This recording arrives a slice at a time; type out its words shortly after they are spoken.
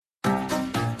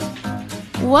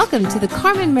Welcome to the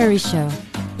Carmen Murray Show,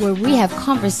 where we have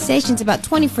conversations about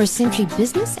 21st century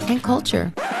business and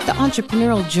culture. The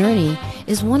entrepreneurial journey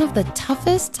is one of the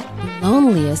toughest,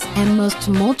 loneliest, and most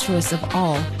tumultuous of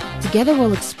all. Together,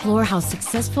 we'll explore how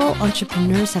successful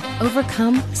entrepreneurs have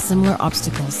overcome similar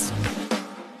obstacles.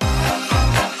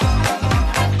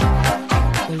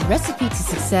 The recipe to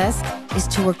success is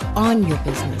to work on your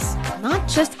business, not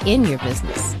just in your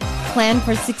business. Plan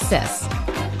for success.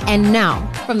 And now,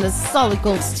 from the Solid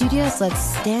Gold Studios, let's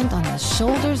stand on the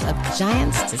shoulders of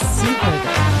giants to see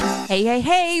further.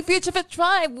 Hey, Future Fit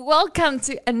Tribe. Welcome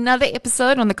to another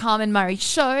episode on the Carmen Murray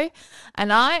Show.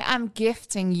 And I am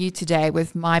gifting you today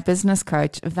with my business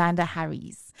coach, Vanda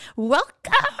Harries.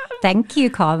 Welcome. Thank you,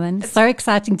 Carmen. So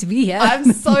exciting to be here.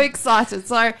 I'm so excited.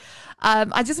 So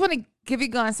I just want to give you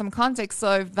guys some context.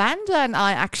 So Vanda and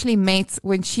I actually met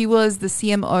when she was the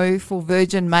CMO for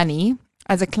Virgin Money.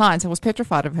 As a client, I was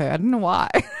petrified of her. I don't know why.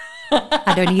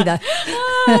 I don't either.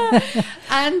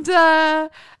 And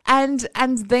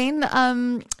then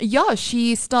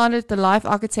she started The Life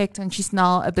Architect, and she's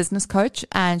now a business coach,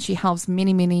 and she helps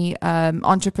many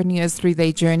entrepreneurs through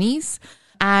their journeys.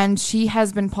 And she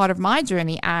has been part of my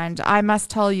journey, and I must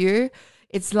tell you,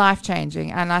 it's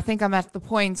life-changing. And I think I'm at the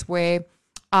point where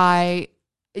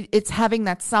it's having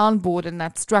that soundboard and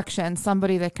that structure and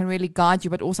somebody that can really guide you,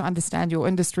 but also understand your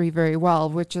industry very well,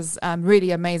 which is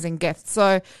really amazing gift.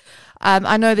 So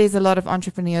I know there's a lot of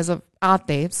entrepreneurs out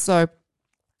there. So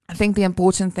I think the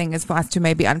important thing is for us to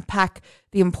maybe unpack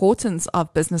the importance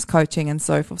of business coaching and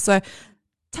so forth. So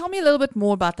tell me a little bit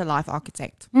more about The Life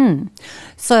Architect.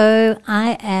 So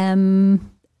I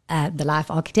am The Life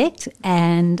Architect,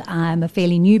 and I'm a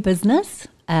fairly new business.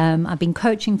 I've been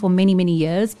coaching for many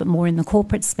years, but more in the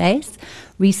corporate space,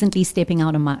 recently stepping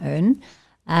out on my own.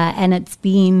 And it's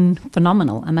been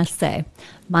phenomenal, I must say.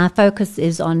 My focus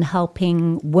is on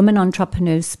helping women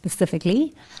entrepreneurs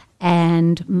specifically.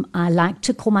 And I like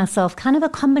to call myself kind of a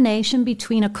combination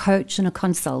between a coach and a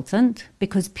consultant,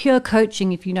 because pure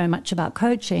coaching, if you know much about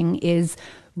coaching, is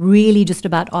really just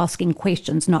about asking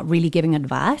questions, not really giving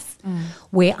advice,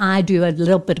 where I do a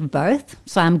little bit of both.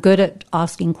 So I'm good at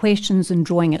asking questions and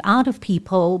drawing it out of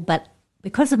people, but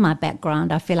because of my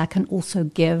background, I feel I can also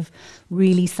give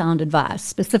really sound advice,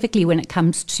 specifically when it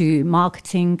comes to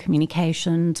marketing,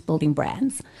 communications, building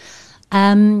brands.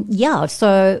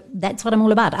 So that's what I'm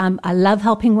all about. I love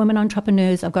helping women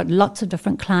entrepreneurs. I've got lots of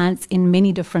different clients in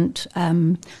many different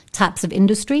types of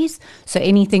industries. So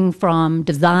anything from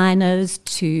designers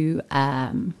to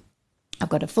I've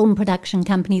got a film production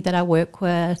company that I work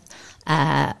with,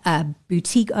 a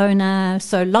boutique owner.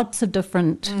 So lots of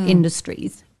different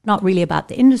industries. Not really about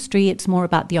the industry. It's more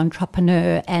about the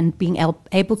entrepreneur and being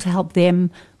able to help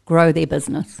them grow their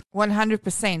business.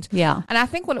 100%. Yeah. And I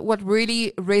think what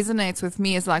really resonates with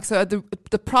me is like, so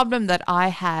the problem that I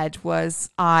had was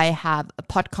I have a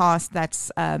podcast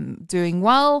that's doing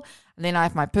well, and then I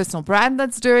have my personal brand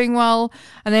that's doing well,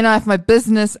 and then I have my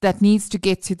business that needs to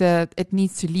it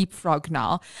needs to leapfrog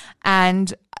now.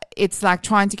 And it's like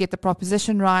trying to get the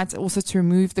proposition right, also to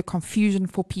remove the confusion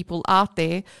for people out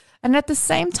there. And at the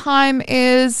same time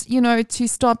is, to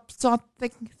start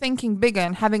thinking bigger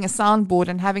and having a soundboard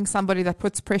and having somebody that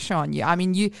puts pressure on you. I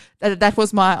mean, that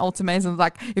was my ultimatum.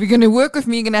 Like, if you're going to work with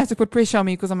me, you're going to have to put pressure on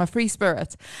me because I'm a free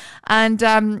spirit.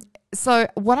 And so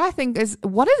what I think is,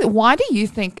 why do you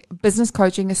think business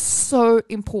coaching is so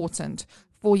important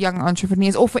for young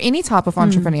entrepreneurs or for any type of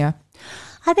entrepreneur?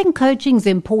 I think coaching is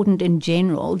important in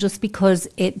general just because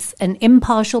it's an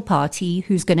impartial party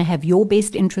who's going to have your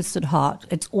best interests at heart.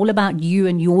 It's all about you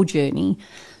and your journey.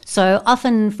 So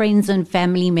often friends and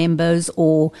family members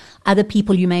or other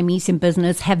people you may meet in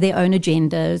business have their own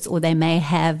agendas, or they may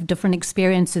have different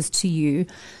experiences to you.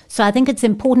 So I think it's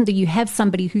important that you have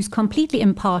somebody who's completely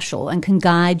impartial and can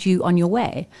guide you on your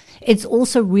way. It's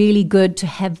also really good to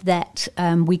have that,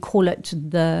 we call it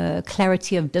the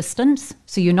clarity of distance.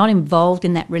 So you're not involved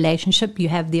in that relationship. You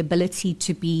have the ability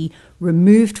to be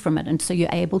removed from it. And so you're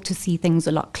able to see things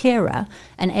a lot clearer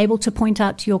and able to point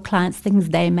out to your clients things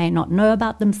they may not know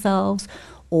about themselves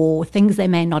or things they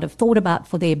may not have thought about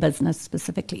for their business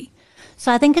specifically.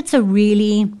 So I think it's a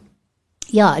really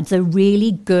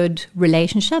good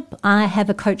relationship. I have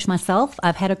a coach myself.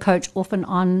 I've had a coach off and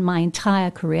on my entire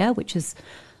career, which is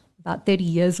about 30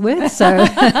 years worth, so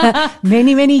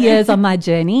many years on my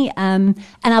journey. And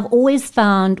I've always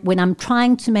found when I'm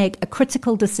trying to make a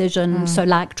critical decision, so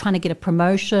like trying to get a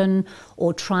promotion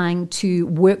or trying to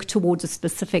work towards a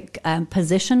specific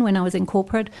position when I was in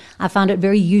corporate, I found it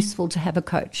very useful to have a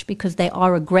coach because they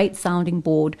are a great sounding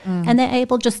board and they're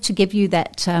able just to give you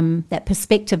that that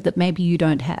perspective that maybe you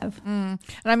don't have. And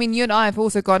I mean, you and I have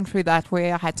also gone through that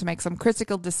where I had to make some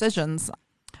critical decisions.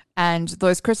 And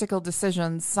those critical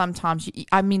decisions, sometimes,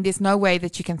 there's no way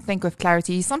that you can think with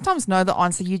clarity. You sometimes know the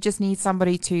answer. You just need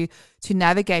somebody to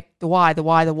navigate the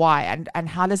why. And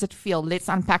how does it feel? Let's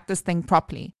unpack this thing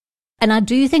properly. And I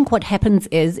do think what happens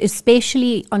is,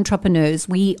 especially entrepreneurs,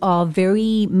 we are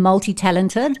very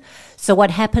multi-talented. So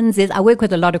what happens is I work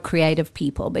with a lot of creative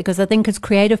people because I think as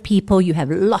creative people, you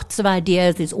have lots of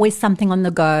ideas. There's always something on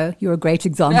the go. You're a great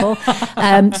example.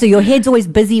 So your head's always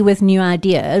busy with new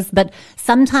ideas, but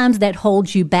sometimes that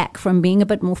holds you back from being a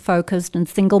bit more focused and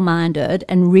single-minded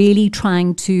and really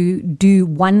trying to do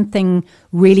one thing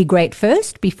really great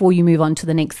first before you move on to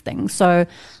the next thing. So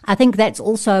I think that's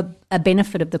also a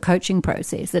benefit of the coaching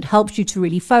process. It helps you to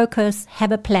really focus,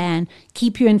 have a plan,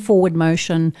 keep you in forward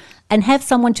motion, and have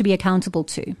someone to be accountable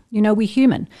to. You know, we're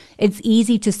human. It's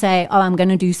easy to say, oh, I'm going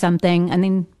to do something, and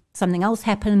then something else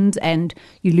happens, and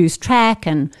you lose track.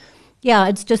 And yeah,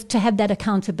 it's just to have that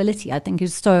accountability, I think,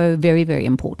 is so very, very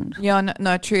important. Yeah,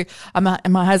 no, true. And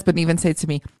my husband even said to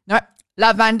me, no,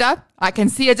 love Vanda, I can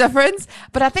see a difference.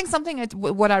 But I think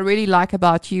what I really like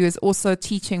about you is also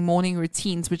teaching morning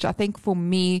routines, which I think for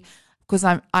me, because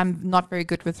I'm not very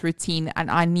good with routine and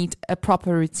I need a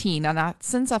proper routine. And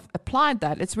since I've applied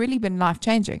that, it's really been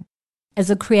life-changing. As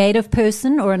a creative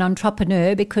person or an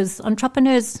entrepreneur, because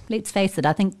entrepreneurs, let's face it,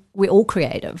 I think we're all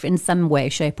creative in some way,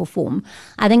 shape or form.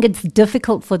 I think it's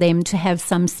difficult for them to have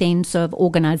some sense of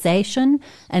organization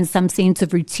and some sense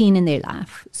of routine in their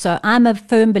life. So I'm a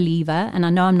firm believer, and I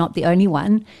know I'm not the only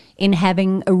one, in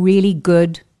having a really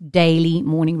good daily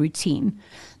morning routine.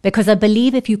 Because I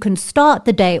believe if you can start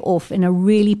the day off in a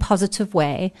really positive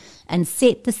way and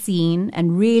set the scene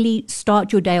and really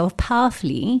start your day off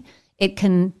powerfully, it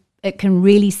can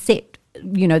really set,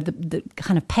 you know, the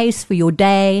kind of pace for your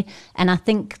day. And I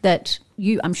think that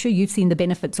I'm sure you've seen the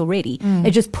benefits already.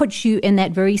 It just puts you in that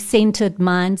very centered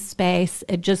mind space.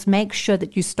 It just makes sure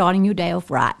that you're starting your day off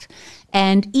right.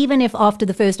 And even if after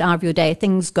the first hour of your day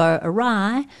things go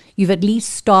awry, you've at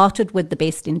least started with the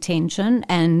best intention.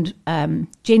 And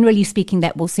generally speaking,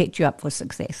 that will set you up for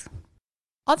success.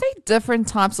 Are there different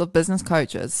types of business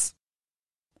coaches?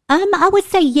 I would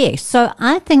say yes. So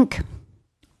I think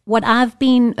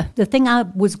the thing I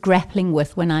was grappling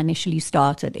with when I initially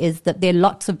started is that there are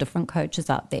lots of different coaches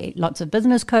out there, lots of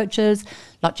business coaches,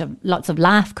 lots of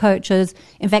life coaches.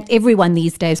 In fact, everyone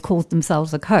these days calls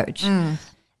themselves a coach.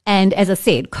 And as I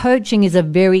said, coaching is a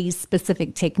very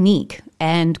specific technique,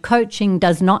 and coaching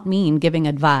does not mean giving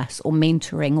advice or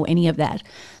mentoring or any of that.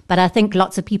 But I think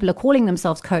lots of people are calling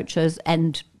themselves coaches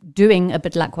and doing a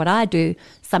bit like what I do,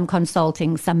 some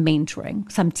consulting, some mentoring,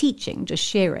 some teaching, just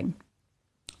sharing,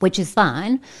 which is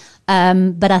fine.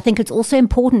 But I think it's also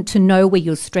important to know where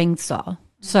your strengths are.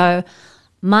 So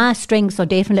my strengths are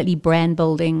definitely brand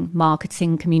building,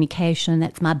 marketing, communication.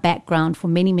 That's my background for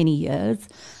many, many years.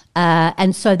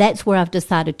 And so that's where I've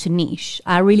decided to niche.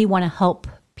 I really want to help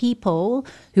people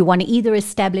who want to either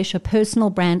establish a personal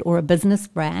brand or a business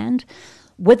brand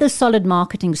with a solid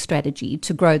marketing strategy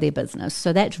to grow their business.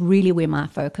 So that's really where my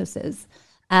focus is.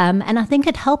 And I think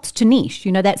it helps to niche.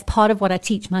 You know, that's part of what I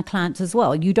teach my clients as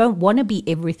well. You don't want to be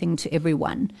everything to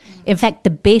everyone. In fact,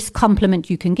 the best compliment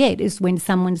you can get is when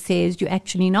someone says, you're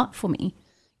actually not for me.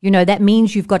 You know, that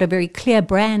means you've got a very clear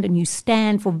brand and you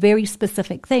stand for very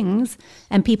specific things,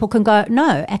 and people can go,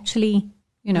 no, actually,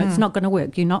 you know, it's not going to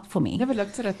work. You're not for me. Never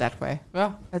looked at it that way.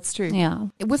 Yeah, that's true. Yeah.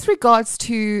 With regards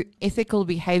to ethical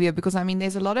behavior, because I mean,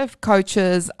 there's a lot of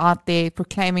coaches out there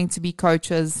proclaiming to be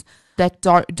coaches that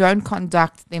don't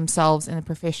conduct themselves in a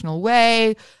professional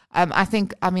way. I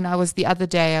was the other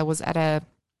day, I was at a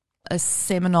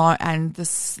seminar, and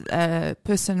this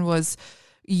person was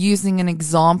using an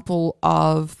example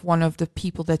of one of the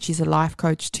people that she's a life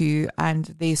coach to and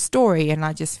their story. And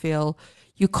I just feel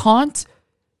you can't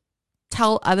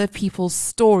tell other people's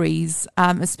stories,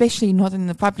 especially not in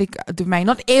the public domain,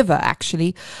 not ever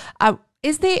actually.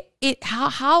 Is there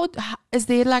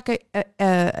like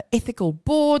a ethical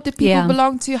board that people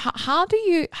belong to? How do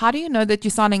you know that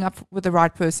you're signing up with the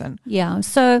right person? Yeah.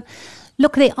 So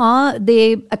look, there are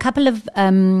a couple of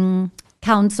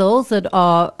councils that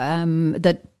are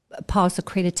that pass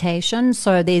accreditation.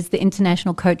 So there's the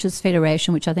International Coaches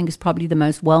Federation, which I think is probably the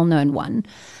most well-known one.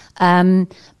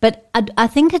 But I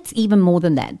think it's even more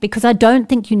than that, because I don't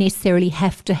think you necessarily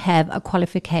have to have a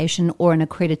qualification or an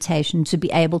accreditation to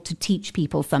be able to teach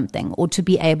people something, or to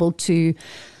be able to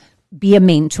be a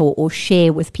mentor or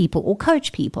share with people or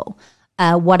coach people.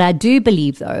 What I do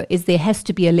believe, though, is there has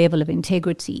to be a level of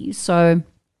integrity. So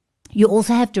you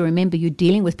also have to remember you're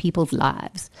dealing with people's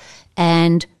lives.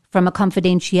 And from a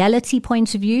confidentiality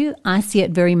point of view, I see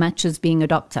it very much as being a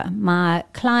doctor. My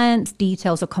clients'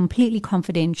 details are completely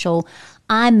confidential.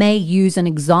 I may use an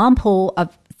example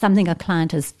of something a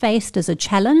client has faced as a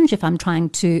challenge if I'm trying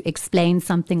to explain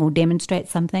something or demonstrate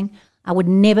something. I would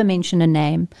never mention a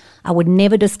name. I would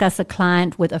never discuss a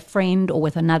client with a friend or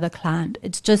with another client.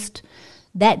 It's just,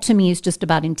 that to me is just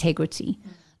about integrity.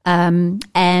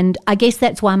 And I guess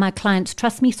that's why my clients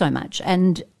trust me so much.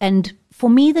 And for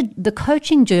me, the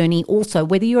coaching journey also,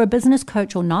 whether you're a business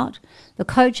coach or not, the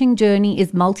coaching journey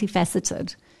is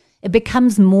multifaceted. It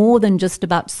becomes more than just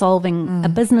about solving a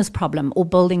business problem or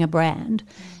building a brand.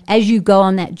 As you go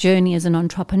on that journey as an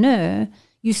entrepreneur,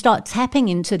 you start tapping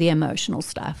into the emotional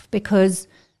stuff, because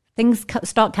things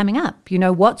start coming up. You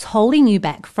know, what's holding you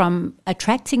back from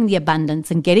attracting the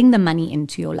abundance and getting the money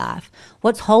into your life?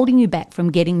 What's holding you back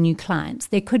from getting new clients?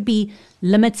 There could be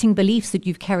limiting beliefs that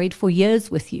you've carried for years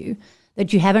with you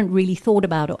that you haven't really thought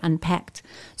about or unpacked.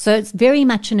 So it's very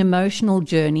much an emotional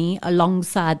journey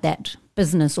alongside that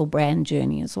business or brand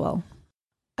journey as well.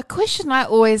 A question I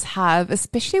always have,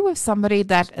 especially with somebody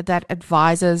that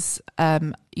advises,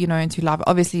 into life.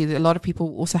 Obviously, a lot of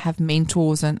people also have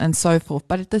mentors and so forth.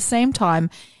 But at the same time,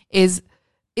 is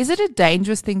it a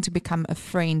dangerous thing to become a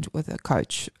friend with a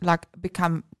coach? Like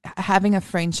having a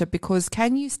friendship, because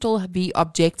can you still be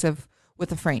objective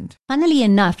with a friend? Funnily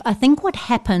enough, I think what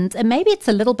happens, and maybe it's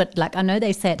a little bit like, I know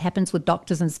they say it happens with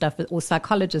doctors and stuff, or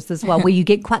psychologists as well, where you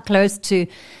get quite close to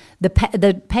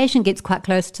the patient gets quite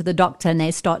close to the doctor, and they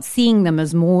start seeing them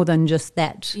as more than just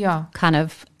that kind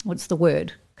of, what's the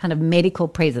word, kind of medical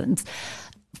presence.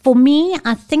 For me,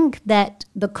 I think that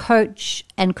the coach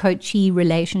and coachee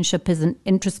relationship is an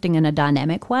interesting and a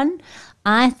dynamic one.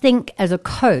 I think as a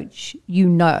coach, you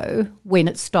know when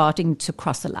it's starting to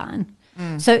cross a line.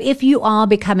 So if you are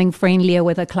becoming friendlier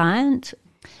with a client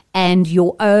and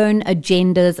your own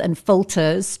agendas and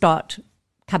filters start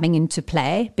coming into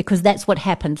play, because that's what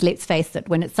happens, let's face it,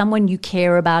 when it's someone you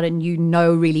care about and you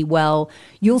know really well,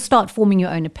 you'll start forming your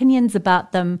own opinions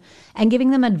about them and giving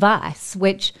them advice,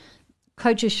 which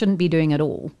coaches shouldn't be doing at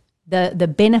all.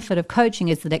 The benefit of coaching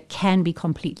is that it can be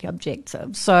completely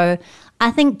objective. So I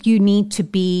think you need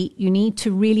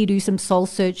to really do some soul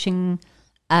searching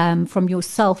from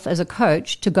yourself as a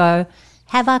coach to go,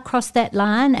 have I crossed that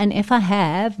line? And if I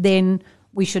have, then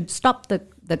we should stop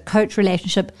the coach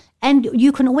relationship. And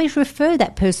you can always refer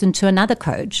that person to another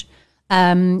coach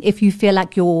if you feel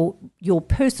like your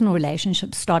personal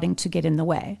relationship's starting to get in the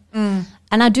way. And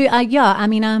I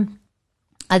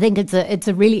think it's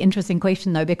a really interesting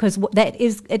question, though, because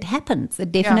it happens.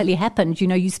 It definitely happens. You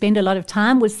know, you spend a lot of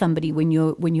time with somebody when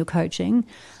you're coaching,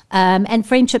 and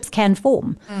friendships can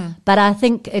form. But I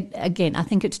think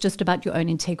it's just about your own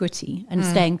integrity and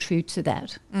staying true to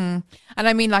that. And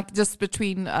I mean, like, just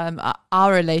between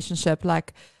our relationship,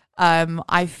 like,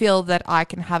 I feel that I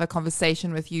can have a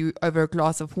conversation with you over a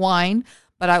glass of wine,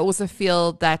 but I also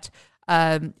feel that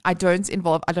I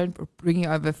don't bring you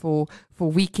over for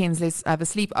weekends. Let's have a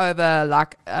sleepover,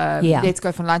 let's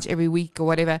go for lunch every week or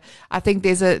whatever. I think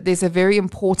there's a very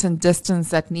important distance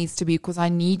that needs to be, because I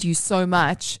need you so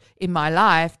much in my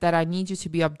life that I need you to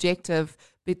be objective,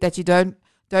 but that you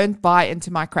don't buy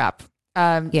into my crap.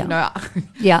 Yeah,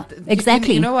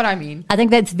 exactly. You know what I mean? I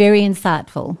think that's very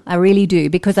insightful. I really do,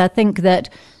 because I think that,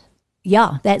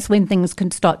 that's when things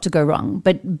can start to go wrong.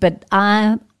 But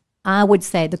I would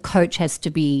say the coach has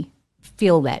to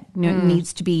feel that,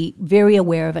 needs to be very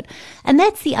aware of it. And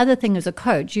that's the other thing as a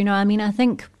coach. I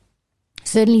think,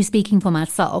 certainly speaking for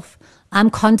myself, I'm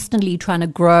constantly trying to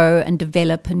grow and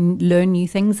develop and learn new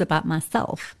things about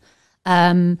myself.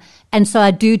 And so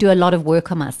I do a lot of work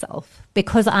on myself,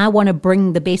 because I want to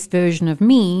bring the best version of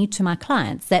me to my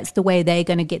clients. That's the way they're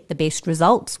going to get the best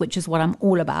results, which is what I'm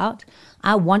all about.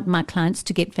 I want my clients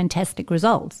to get fantastic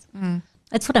results.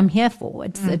 That's what I'm here for.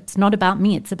 It's not about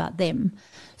me, it's about them.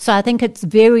 So I think it's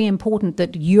very important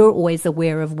that you're always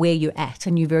aware of where you're at,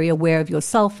 and you're very aware of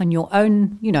yourself and your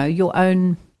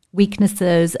own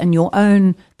weaknesses and your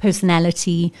own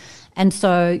personality. And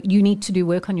so you need to do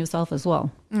work on yourself as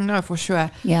well. No, for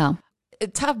sure. Yeah.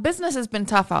 Tough business has been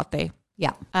tough out there.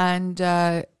 Yeah. And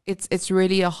it's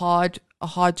really a hard a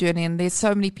hard journey, and there's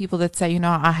so many people that say,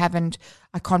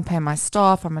 I can't pay my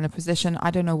staff. I'm in a position,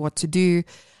 I don't know what to do.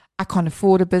 I can't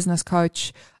afford a business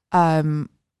coach. They go on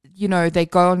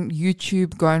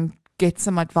YouTube, go and get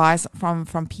some advice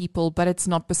from people, but it's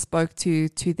not bespoke to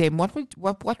them. What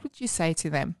would you say to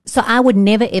them? So I would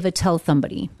never ever tell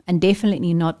somebody, and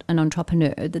definitely not an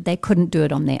entrepreneur, that they couldn't do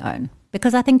it on their own,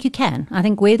 because I think you can. I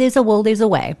think where there's a will, there's a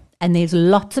way, and there's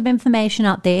lots of information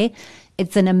out there.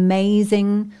 It's an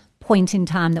amazing point in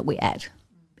time that we're at.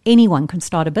 Anyone can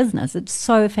start a business. It's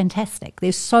so fantastic.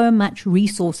 There's so much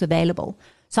resource available.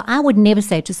 So I would never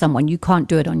say to someone, you can't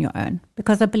do it on your own,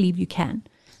 because I believe you can.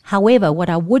 However, what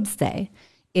I would say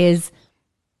is,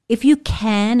 if you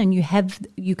can and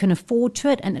you can afford to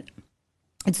it, and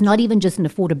it's not even just an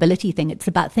affordability thing, it's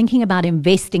about thinking about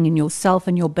investing in yourself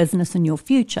and your business and your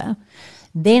future,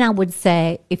 then I would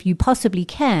say, if you possibly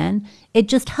can, it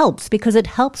just helps, because it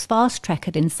helps fast track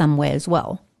it in some way as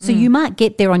well. So you might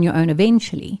get there on your own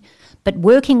eventually, but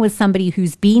working with somebody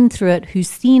who's been through it, who's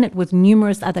seen it with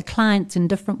numerous other clients in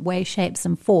different ways, shapes,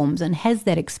 and forms, and has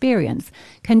that experience,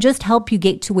 can just help you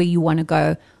get to where you want to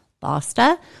go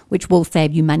faster, which will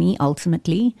save you money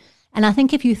ultimately. And I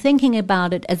think if you're thinking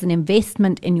about it as an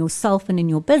investment in yourself and in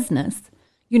your business,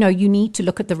 you need to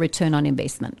look at the return on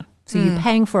investment. So you're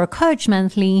paying for a coach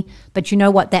monthly, but you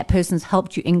know what? That person's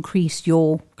helped you increase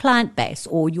your client base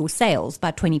or your sales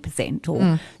by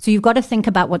 20%. So you've got to think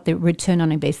about what the return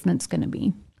on investment's going to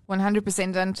be.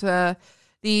 100%. And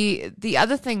the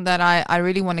other thing that I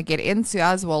really want to get into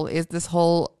as well is this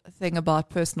whole thing about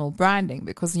personal branding,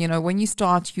 because, when you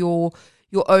start your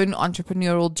own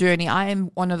entrepreneurial journey, I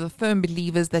am one of the firm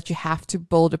believers that you have to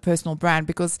build a personal brand,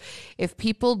 because if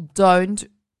people don't,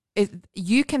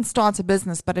 you can start a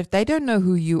business, but if they don't know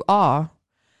who you are,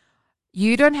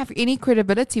 you don't have any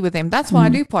credibility with them. That's why I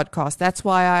do podcasts. That's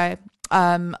why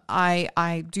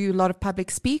I do a lot of public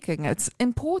speaking. It's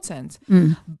important.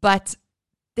 But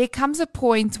there comes a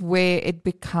point where it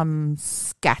becomes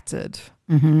scattered,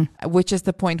 which is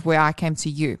the point where I came to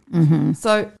you.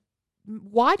 So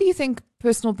why do you think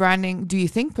personal branding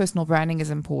is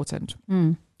important?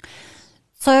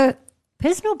 So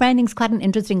personal branding is quite an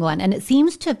interesting one, and it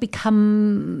seems to have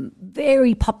become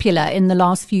very popular in the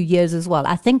last few years as well.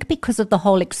 I think because of the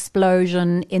whole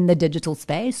explosion in the digital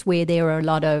space, where there are a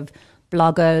lot of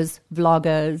bloggers,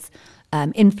 vloggers,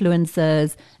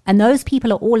 influencers, and those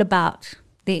people are all about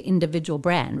their individual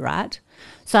brand, right?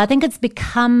 So I think it's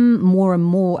become more and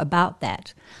more about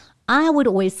that. I would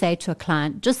always say to a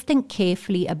client, just think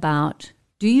carefully about,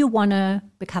 do you want to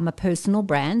become a personal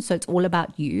brand, so it's all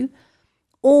about you?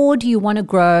 Or do you want to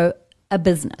grow a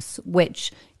business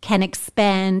which can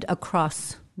expand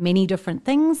across many different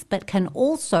things, but can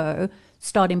also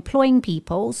start employing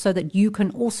people so that you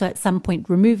can also at some point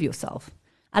remove yourself?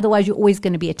 Otherwise, you're always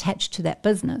going to be attached to that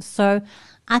business. So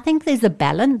I think there's a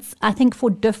balance. I think for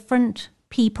different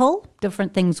people,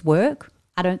 different things work.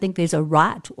 I don't think there's a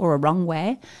right or a wrong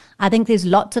way. I think there's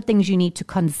lots of things you need to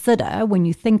consider when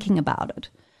you're thinking about it.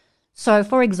 So,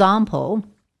 for example,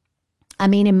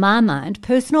 in my mind,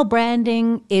 personal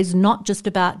branding is not just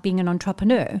about being an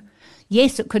entrepreneur.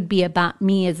 Yes, it could be about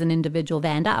me as an individual,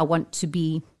 Vanda. I want to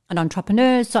be an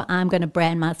entrepreneur, so I'm going to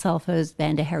brand myself as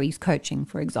Vanda Harries Coaching,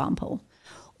 for example.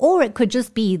 Or it could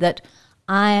just be that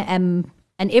I am,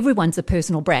 and everyone's a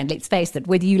personal brand, let's face it,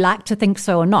 whether you like to think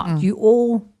so or not.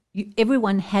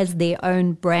 Everyone has their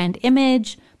own brand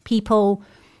image. People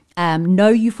know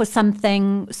you for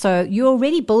something. So you're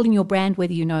already building your brand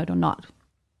whether you know it or not.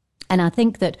 And I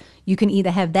think that you can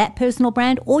either have that personal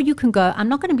brand, or you can go, I'm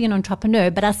not going to be an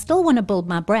entrepreneur, but I still want to build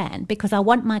my brand because I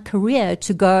want my career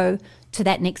to go to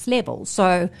that next level.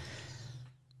 So,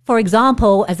 for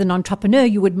example, as an entrepreneur,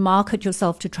 you would market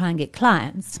yourself to try and get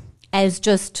clients. As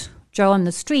just Joe on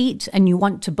the street and you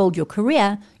want to build your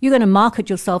career, you're going to market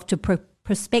yourself to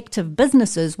prospective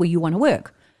businesses where you want to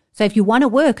work. So if you want to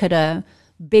work at a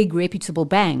big reputable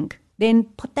bank, then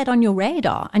put that on your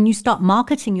radar and you start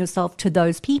marketing yourself to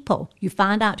those people. You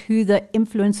find out who the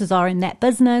influencers are in that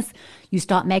business. You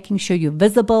start making sure you're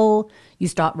visible. You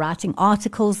start writing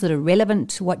articles that are relevant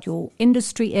to what your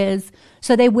industry is.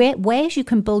 So there are ways you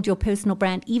can build your personal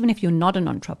brand even if you're not an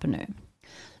entrepreneur.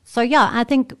 So yeah, I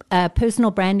think personal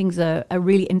branding is a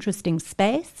really interesting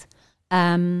space.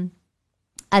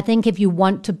 I think if you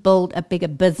want to build a bigger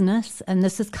business, and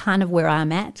this is kind of where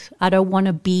I'm at, I don't want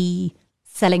to be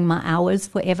selling my hours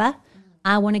forever.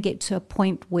 I want to get to a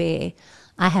point where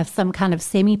I have some kind of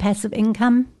semi-passive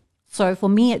income. So for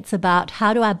me, it's about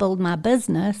how do I build my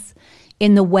business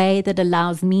in the way that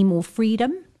allows me more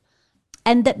freedom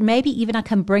And that maybe even I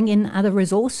can bring in other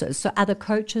resources, so other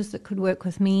coaches that could work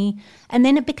with me. And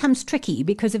then it becomes tricky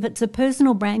because if it's a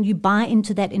personal brand, you buy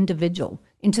into that individual,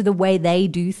 into the way they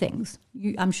do things.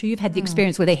 I'm sure you've had the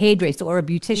experience with a hairdresser or a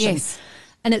beautician. Yes.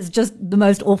 And it's just the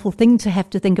most awful thing to have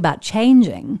to think about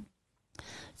changing.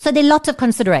 So there are lots of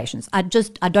considerations. I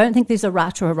don't think there's a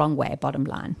right or a wrong way, bottom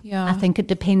line. Yeah. I think it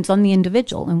depends on the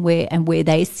individual and where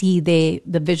they see the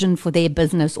vision for their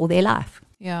business or their life.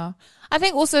 Yeah. I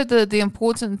think also the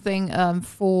important thing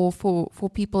for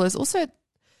people is also,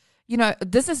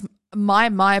 this is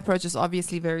my approach is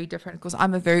obviously very different because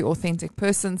I'm a very authentic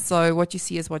person. So what you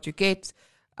see is what you get.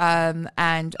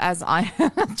 And as I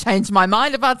change my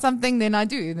mind about something, then I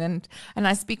do, and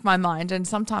I speak my mind. And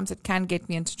sometimes it can get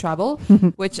me into trouble,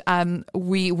 which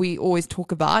we always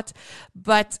talk about.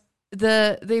 But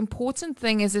the important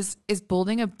thing is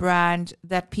building a brand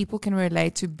that people can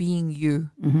relate to being you.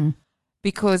 Mm-hmm.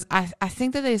 Because I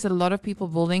think that there's a lot of people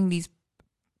building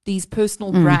these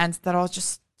personal brands that are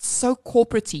just so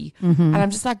corporate-y. Mm-hmm. And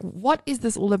I'm just like, what is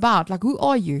this all about? Like, who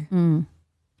are you? Mm.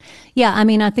 Yeah, I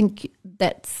mean, I think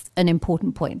that's an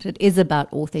important point. It is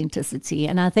about authenticity.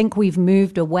 And I think we've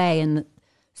moved away, and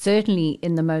certainly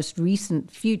in the most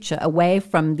recent future, away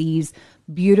from these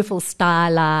beautiful,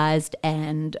 stylized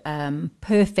and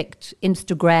perfect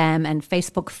Instagram and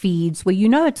Facebook feeds where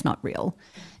it's not real.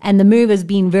 And the move has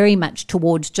been very much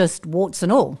towards just warts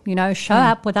and all, show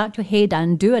up without your hair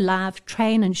done, do a live,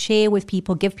 train and share with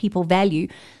people, give people value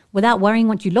without worrying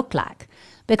what you look like.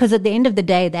 Because at the end of the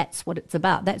day, that's what it's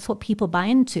about. That's what people buy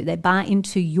into. They buy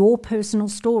into your personal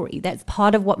story. That's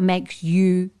part of what makes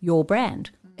you your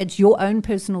brand. It's your own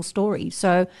personal story.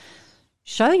 So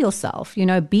show yourself,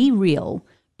 be real,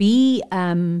 be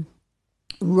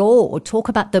raw, talk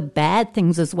about the bad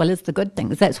things as well as the good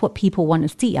things. That's what people want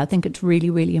to see. I think it's really,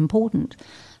 really important.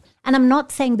 And I'm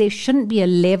not saying there shouldn't be a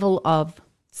level of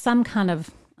some kind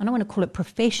of, I don't want to call it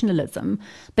professionalism,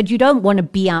 but you don't want to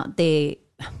be out there,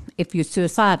 if you're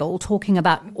suicidal, talking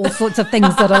about all sorts of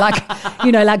things that are like,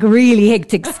 like really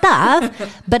hectic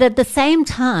stuff. But at the same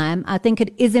time, I think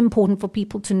it is important for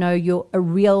people to know you're a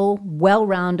real,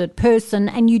 well-rounded person.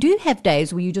 And you do have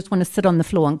days where you just want to sit on the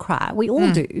floor and cry. We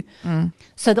all do. Mm.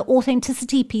 So the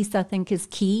authenticity piece, I think, is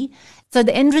key. So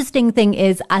the interesting thing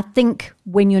is, I think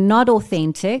when you're not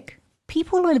authentic,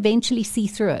 people will eventually see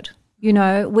through it. We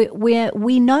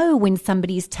know when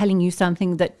somebody's telling you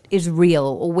something that is real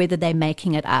or whether they're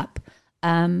making it up.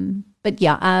 But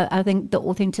yeah, I think the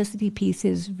authenticity piece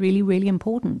is really, really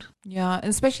important. Yeah, and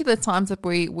especially the times that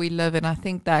we live in. I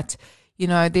think that,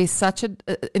 there's such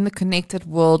in the connected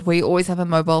world where you always have a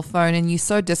mobile phone and you're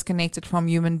so disconnected from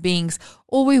human beings.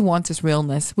 All we want is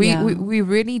realness. We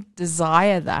really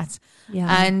desire that.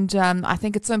 Yeah. And I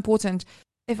think it's so important.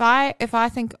 If I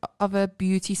think of a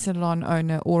beauty salon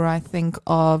owner or I think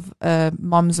of a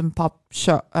moms and pop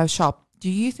shop, do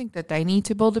you think that they need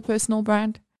to build a personal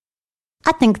brand?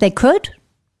 I think they could.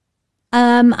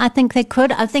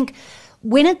 I think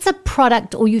when it's a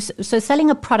product so selling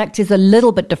a product is a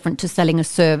little bit different to selling a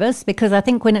service, because I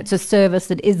think when it's a service,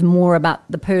 it is more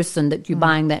about the person that you're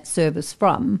buying that service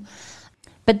from.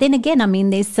 But then again, I mean,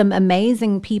 there's some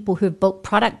amazing people who've built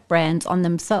product brands on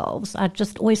themselves. I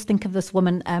just always think of this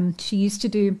woman. She used to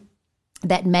do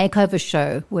that makeover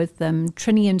show with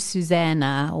Trini and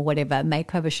Susanna or whatever,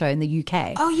 makeover show in the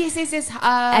UK. Oh, yes.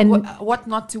 And what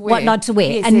not to wear. What not to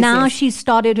wear. And now she's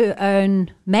started her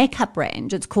own makeup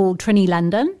range. It's called Trini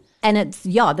London. And it's,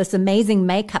 this amazing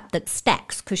makeup that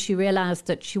stacks, because she realized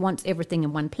that she wants everything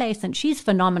in one place. And she's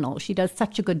phenomenal. She does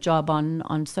such a good job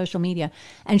on social media.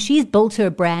 And she's built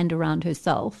her brand around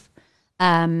herself.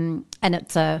 And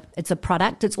it's a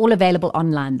product. It's all available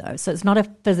online, though. So it's not a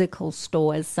physical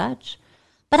store as such.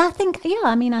 But I think,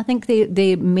 I think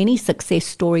there are many success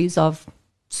stories of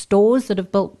stores that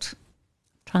have built,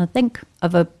 I'm trying to think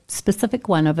of a specific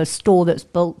one, of a store that's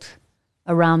built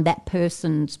around that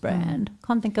person's brand.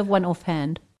 Can't think of one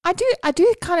offhand. I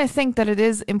do kind of think that it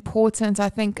is important. I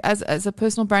think as a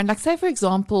personal brand, like say for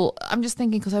example, I'm just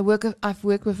thinking because I've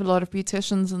worked with a lot of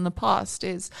beauticians in the past.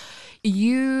 Is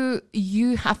you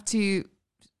have to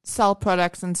sell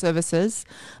products and services,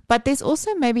 but there's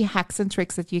also maybe hacks and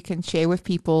tricks that you can share with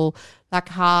people, like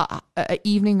how an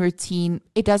evening routine.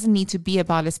 It doesn't need to be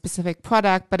about a specific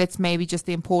product, but it's maybe just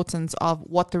the importance of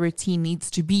what the routine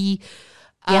needs to be.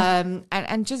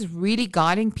 And just really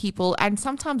guiding people, and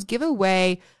sometimes give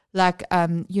away like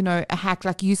a hack,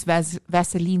 like use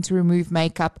Vaseline to remove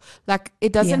makeup. Like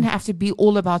it doesn't have to be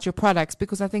all about your products,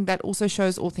 because I think that also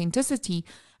shows authenticity,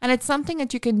 and it's something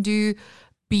that you can do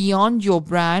beyond your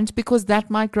brand, because that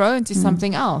might grow into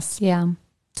something else. Yeah.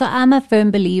 So I'm a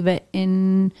firm believer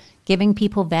in giving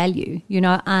people value. You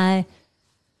know, I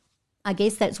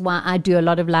guess that's why I do a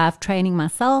lot of live training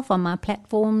myself on my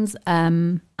platforms.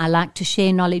 I like to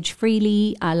share knowledge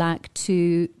freely. I like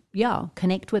to,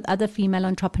 connect with other female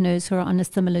entrepreneurs who are on a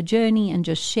similar journey and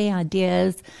just share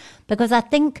ideas, because I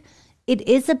think it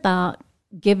is about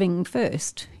giving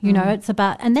first. You know, it's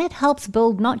about, and that helps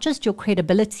build not just your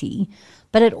credibility,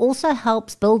 but it also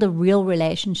helps build a real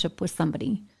relationship with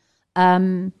somebody.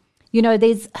 You know,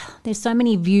 there's so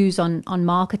many views on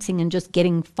marketing and just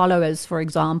getting followers, for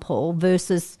example,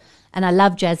 versus, and I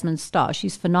love Jasmine Starr.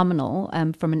 She's phenomenal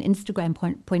from an Instagram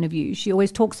point of view. She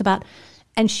always talks about,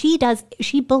 and she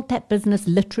built that business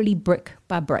literally brick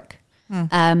by brick.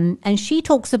 And she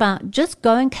talks about just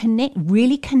go and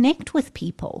really connect with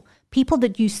people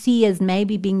that you see as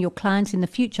maybe being your clients in the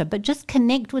future, but just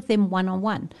connect with them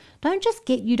one-on-one.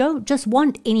 You don't just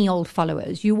want any old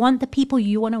followers. You want the people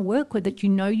you want to work with that you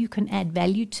know you can add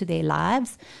value to their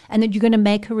lives and that you're going to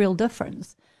make a real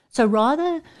difference. So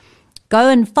rather go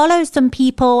and follow some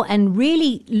people and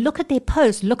really look at their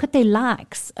posts, look at their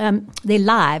lives, and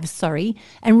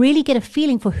really get a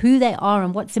feeling for who they are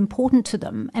and what's important to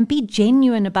them, and be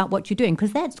genuine about what you're doing,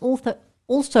 because that's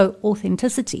also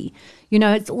authenticity. You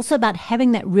know, it's also about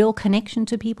having that real connection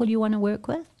to people you want to work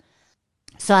with.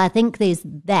 So I think there's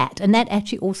that. And that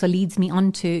actually also leads me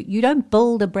on to, you don't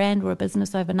build a brand or a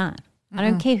business overnight. I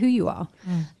don't care who you are.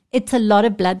 It's a lot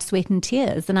of blood, sweat, and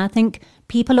tears. And I think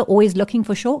people are always looking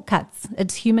for shortcuts.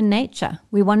 It's human nature.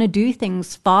 We want to do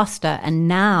things faster and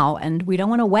now, and we don't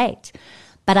want to wait.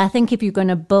 But I think if you're going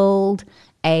to build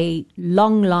a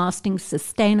long-lasting,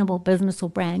 sustainable business or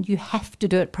brand, you have to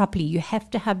do it properly. You have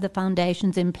to have the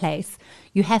foundations in place.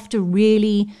 You have to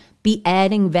really be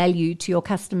adding value to your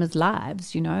customers'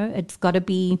 lives. You know, it's got to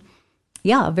be,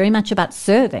 very much about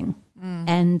serving.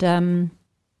 And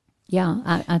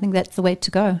I think that's the way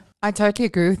to go. I totally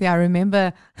agree with you. I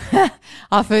remember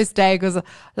our first day, because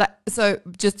so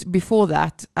just before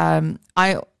that,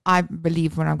 I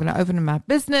believe when I'm going to open my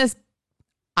business,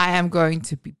 I am going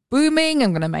to be booming.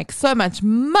 I'm going to make so much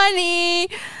money,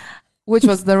 which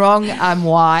was the wrong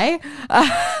why.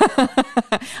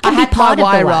 I had my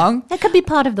why wrong. That could be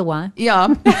part of the why.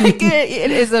 Yeah,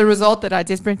 it is a result that I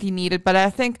desperately needed. But I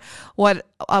think what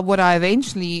I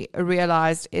eventually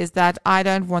realized is that I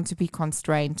don't want to be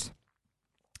constrained.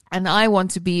 And I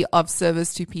want to be of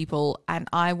service to people, and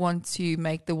I want to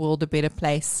make the world a better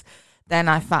place than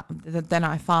I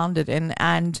found it in,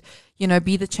 and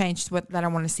be the change that I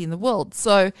want to see in the world.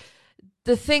 So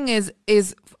the thing is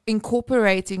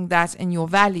incorporating that in your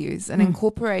values and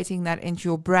incorporating that into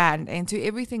your brand, into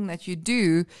everything that you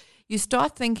do. You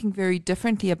start thinking very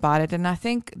differently about it, and I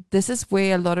think this is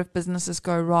where a lot of businesses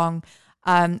go wrong.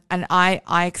 And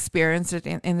I experienced it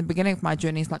in the beginning of my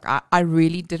journey. It's like I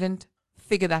really didn't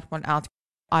figure that one out.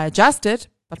 I adjusted,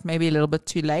 but maybe a little bit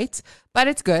too late, but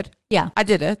it's good. Yeah. I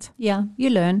did it. Yeah, you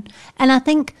learn. And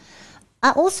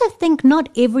I also think not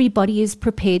everybody is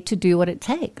prepared to do what it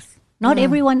takes. Not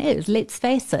everyone is, let's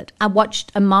face it. I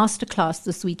watched a masterclass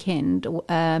this weekend.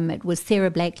 It was Sarah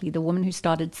Blakely, the woman who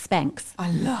started Spanx.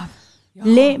 I love. Yeah.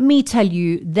 Let me tell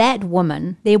you, that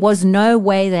woman, there was no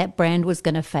way that brand was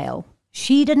going to fail.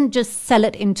 She didn't just sell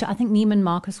it into, I think Neiman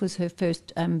Marcus was her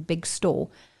first big store.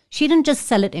 She didn't just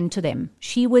sell it into them.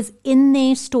 She was in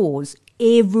their stores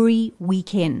every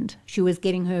weekend. She was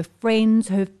getting her friends,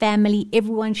 her family,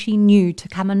 everyone she knew to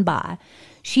come and buy.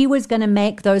 She was going to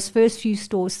make those first few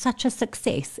stores such a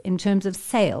success in terms of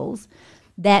sales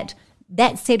that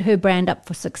set her brand up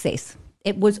for success.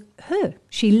 It was her.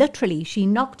 She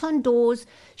knocked on doors.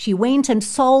 She went and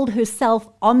sold herself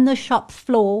on the shop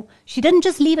floor. She didn't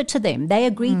just leave it to them. They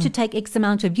agreed to take X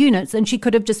amount of units, and she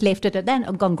could have just left it at that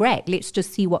and gone, great, let's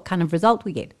just see what kind of result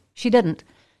we get. She didn't.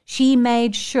 She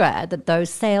made sure that those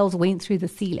sales went through the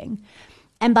ceiling.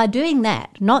 And by doing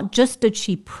that, not just did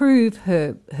she prove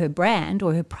her brand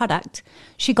or her product,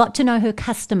 she got to know her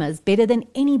customers better than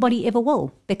anybody ever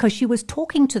will, because she was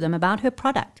talking to them about her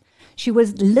product. She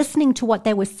was listening to what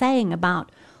they were saying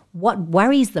about what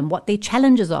worries them, what their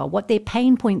challenges are, what their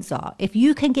pain points are. If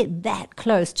you can get that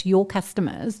close to your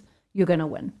customers, you're going to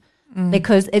win.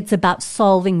 Because it's about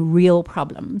solving real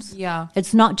problems. Yeah.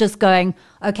 It's not just going,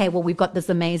 okay, well, we've got this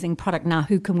amazing product now.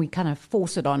 Who can we kind of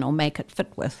force it on or make it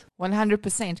fit with?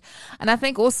 100%. And I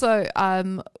think also,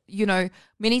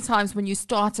 many times when you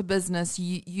start a business,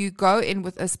 you go in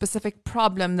with a specific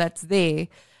problem that's there,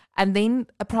 and then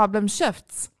a problem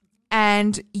shifts.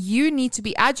 And you need to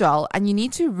be agile, and you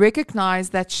need to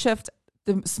recognize that shift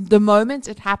the moment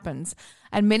it happens.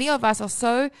 And many of us are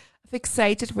so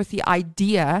fixated with the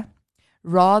idea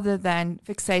rather than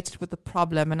fixated with the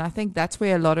problem. And I think that's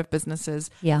where a lot of businesses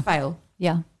fail.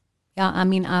 Yeah. Yeah, I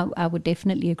mean, I would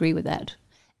definitely agree with that.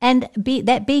 And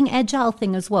that being agile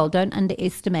thing as well, don't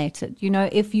underestimate it. You know,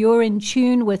 if you're in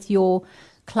tune with your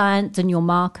clients and your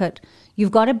market,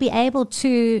 you've got to be able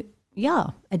to,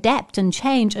 adapt and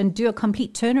change and do a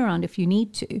complete turnaround if you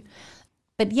need to.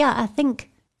 But yeah, I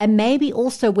think, and maybe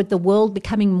also with the world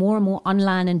becoming more and more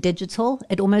online and digital,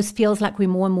 it almost feels like we're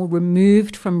more and more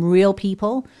removed from real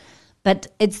people. But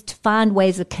it's to find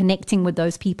ways of connecting with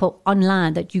those people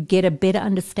online that you get a better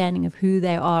understanding of who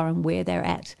they are and where they're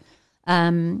at.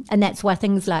 And that's why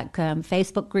things like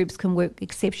Facebook groups can work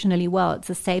exceptionally well. It's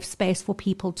a safe space for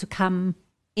people to come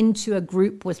into a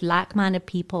group with like-minded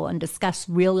people and discuss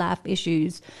real-life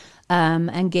issues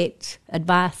and get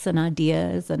advice and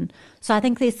ideas. And so I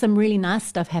think there's some really nice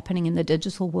stuff happening in the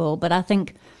digital world. But I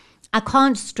think I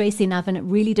can't stress enough, and it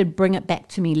really did bring it back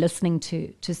to me listening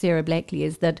to Sarah Blakely,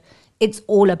 is that it's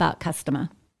all about customer.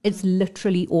 It's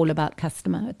literally all about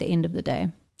customer at the end of the day.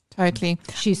 Totally.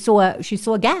 She saw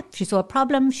a gap, she saw a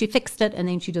problem, she fixed it, and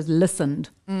then she just listened.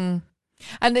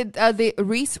 And the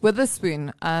Reese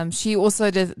Witherspoon, she also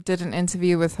did an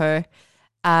interview with her,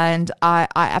 and I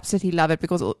absolutely love it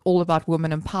because it's all about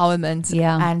women empowerment.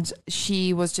 Yeah. And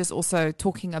she was just also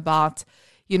talking about,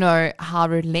 you know, how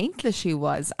relentless she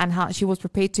was and how she was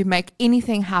prepared to make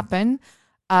anything happen,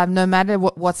 no matter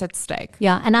what's at stake.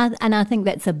 Yeah, and I think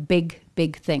that's a big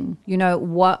thing. You know,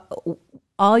 what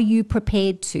are you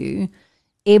prepared to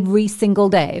every single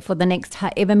day for the next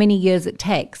however many years it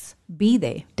takes? Be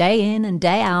there day in and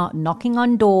day out, knocking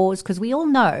on doors, because we all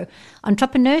know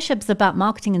entrepreneurship's about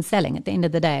marketing and selling at the end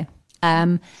of the day.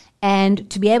 And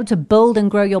to be able to build and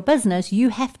grow your business, you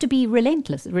have to be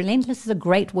relentless. Relentless is a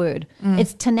great word.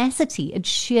 It's tenacity. It's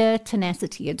sheer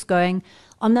tenacity. It's going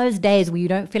on those days where you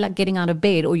don't feel like getting out of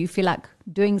bed, or you feel like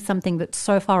doing something that's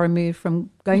so far removed from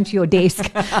going to your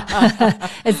desk.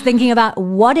 It's thinking about,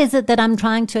 what is it that I'm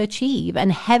trying to achieve,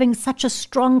 and having such a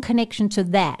strong connection to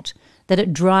that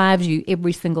it drives you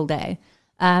every single day.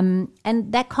 And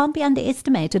that can't be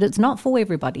underestimated. It's not for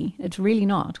everybody. It's really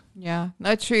not. Yeah,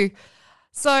 no, true.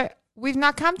 So we've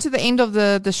now come to the end of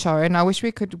the show, and I wish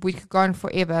we could go on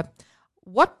forever.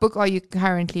 What book are you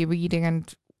currently reading,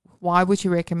 and why would you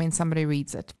recommend somebody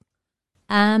reads it?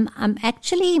 I'm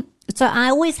actually, so I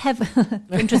always have,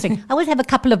 interesting, I always have a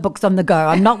couple of books on the go.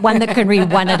 I'm not one that can read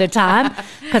one at a time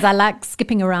because I like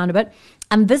skipping around a bit.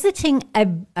 I'm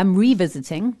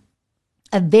revisiting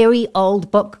a very old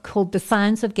book called The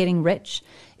Science of Getting Rich.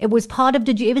 It was part of,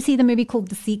 did you ever see the movie called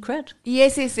The Secret?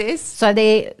 Yes. So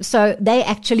they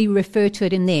actually refer to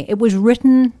it in there. It was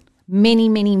written many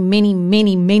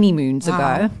moons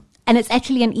ago. And it's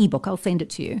actually an ebook. I'll send it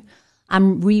to you.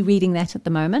 I'm rereading that at the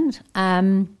moment.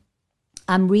 I'm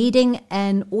reading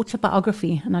an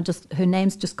autobiography, and her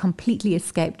name's just completely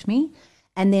escaped me.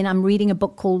 And then I'm reading a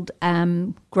book called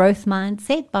Growth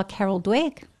Mindset by Carol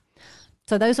Dweck.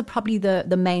 So those are probably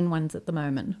the main ones at the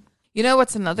moment. You know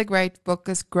what's another great book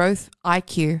is Growth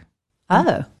IQ.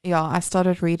 Oh. Yeah, I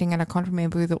started reading and I can't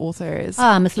remember who the author is. Oh,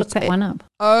 I must look that one up.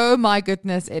 Oh my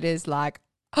goodness, it is like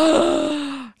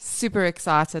super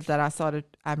excited that I started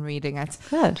reading it.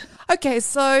 Good. Okay,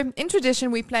 so in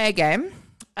tradition we play a game,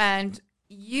 and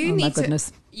you need to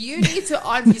answer. You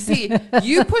see,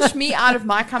 you push me out of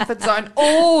my comfort zone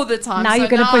all the time. Now you're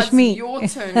going to push me. Your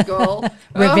turn, girl.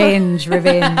 Revenge.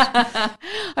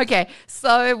 Okay,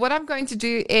 so what I'm going to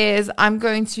do is I'm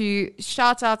going to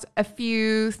shout out a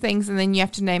few things, and then you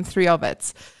have to name 3 of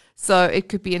it. So it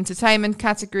could be entertainment,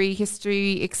 category,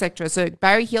 history, etc. So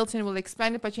Barry Hilton will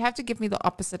explain it, but you have to give me the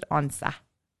opposite answer.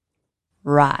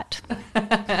 Right.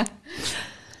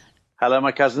 Hello,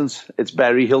 my cousins. It's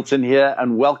Barry Hilton here,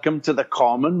 and welcome to the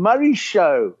Carmen Murray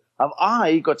Show. Have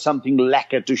I got something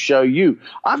lacquer to show you?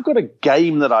 I've got a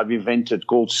game that I've invented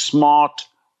called Smart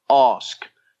Ask.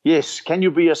 Yes, can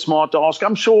you be a smart ask?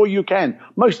 I'm sure you can.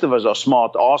 Most of us are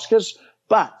smart askers,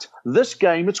 but this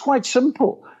game, it's quite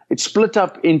simple. It's split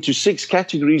up into 6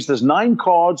 categories. There's 9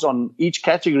 cards on each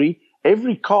category.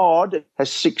 Every card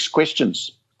has 6 questions.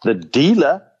 The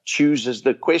dealer chooses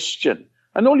the question,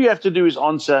 and all you have to do is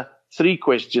answer 3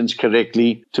 questions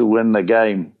correctly to win the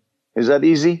game. Is that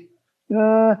easy?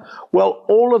 Well,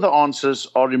 all of the answers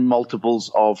are in multiples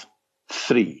of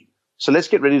 3. So let's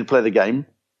get ready to play the game.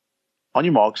 On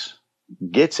your marks,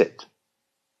 get set,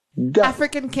 go.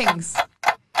 African Kings.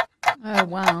 Oh,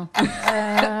 wow.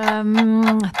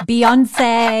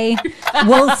 Beyonce,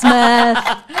 Will Smith.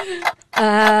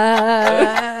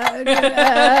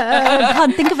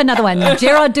 Can't think of another one.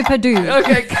 Gerard Depardieu.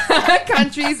 Okay,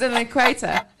 countries in the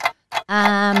equator.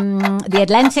 The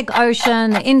Atlantic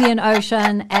Ocean, the Indian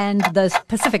Ocean, and the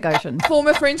Pacific Ocean.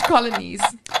 Former French colonies.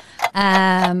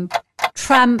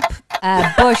 Trump,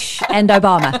 Bush and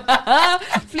Obama.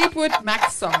 Fleetwood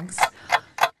Mac songs.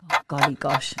 Golly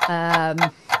gosh.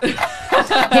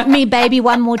 Hit me, baby,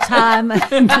 one more time. No.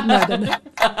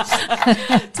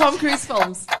 Tom Cruise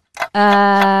films.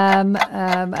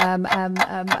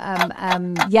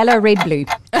 Yellow, red, blue.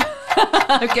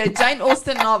 Okay, Jane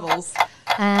Austen novels.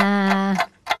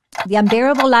 The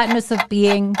unbearable lightness of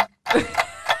being. Come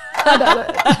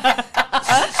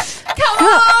on!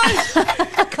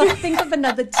 I can't think of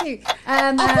another two.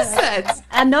 Opposite.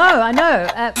 I know.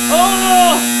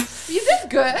 Oh, you did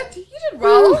good. You did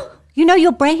well. You know,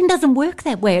 your brain doesn't work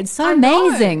that way. It's so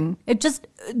amazing. It just,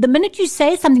 the minute you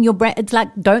say something, your brain, it's like,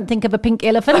 don't think of a pink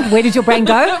elephant. Where does your brain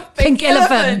go? Pink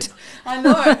elephant. I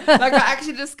know. Like, I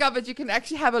actually discovered you can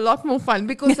actually have a lot more fun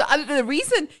because the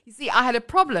reason, you see, I had a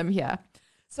problem here.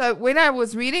 So when I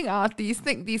was reading out these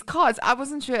cards, I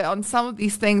wasn't sure on some of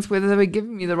these things whether they were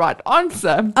giving me the right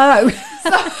answer. Oh.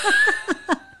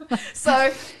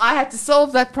 So I had to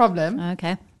solve that problem.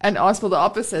 Okay. And ask for the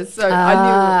opposite. So I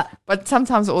knew, but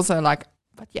sometimes also like,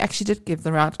 but you actually did give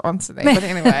the right answer there. But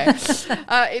anyway,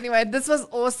 this was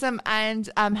awesome. And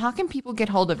how can people get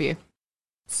hold of you?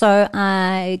 So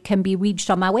I can be reached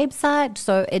on my website.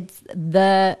 So it's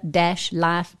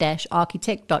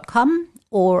the-life-architect.com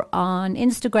or on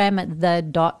Instagram at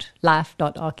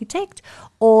the.life.architect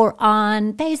or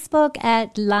on Facebook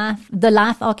at The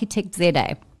Life Architect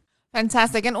ZA.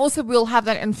 Fantastic. And also we'll have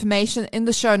that information in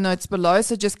the show notes below.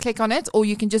 So just click on it or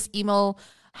you can just email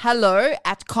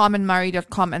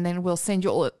hello@carmenmurray.com and then we'll send you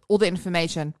all the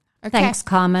information. Okay. Thanks,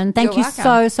 Carmen. Thank you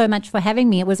so much for having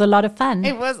me. It was a lot of fun.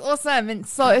 It was awesome and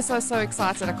so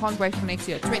excited. I can't wait for next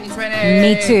year, 2020.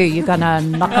 Me too. You're going to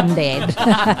knock them dead.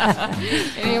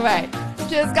 Anyway,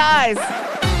 cheers, guys.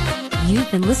 You've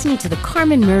been listening to The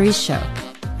Carmen Murray Show,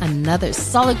 another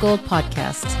Solid Gold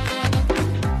podcast.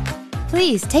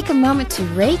 Please take a moment to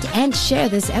rate and share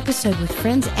this episode with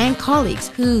friends and colleagues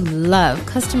who love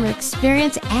customer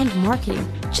experience and marketing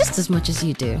just as much as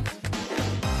you do.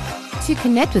 To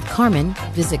connect with Carmen,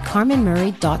 visit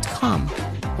carmenmurray.com,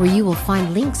 where you will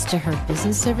find links to her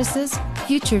business services,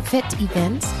 future fit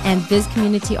events, and biz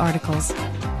community articles.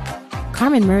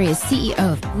 Carmen Murray is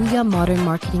CEO of Booyah Modern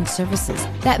Marketing Services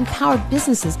that empower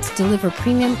businesses to deliver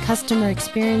premium customer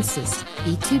experiences,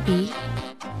 B2B,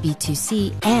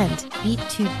 B2C, and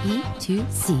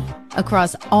B2B2C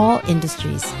across all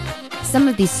industries. Some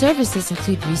of these services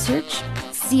include research,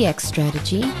 CX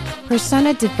strategy,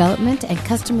 persona development and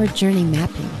customer journey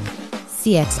mapping,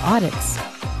 CX audits,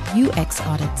 UX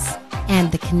audits, and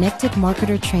the connected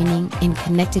marketer training in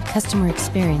connected customer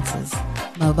experiences,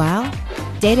 mobile,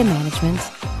 data management,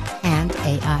 and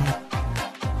AI.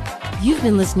 You've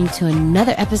been listening to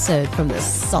another episode from the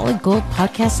Solid Gold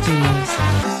Podcast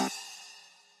Studios.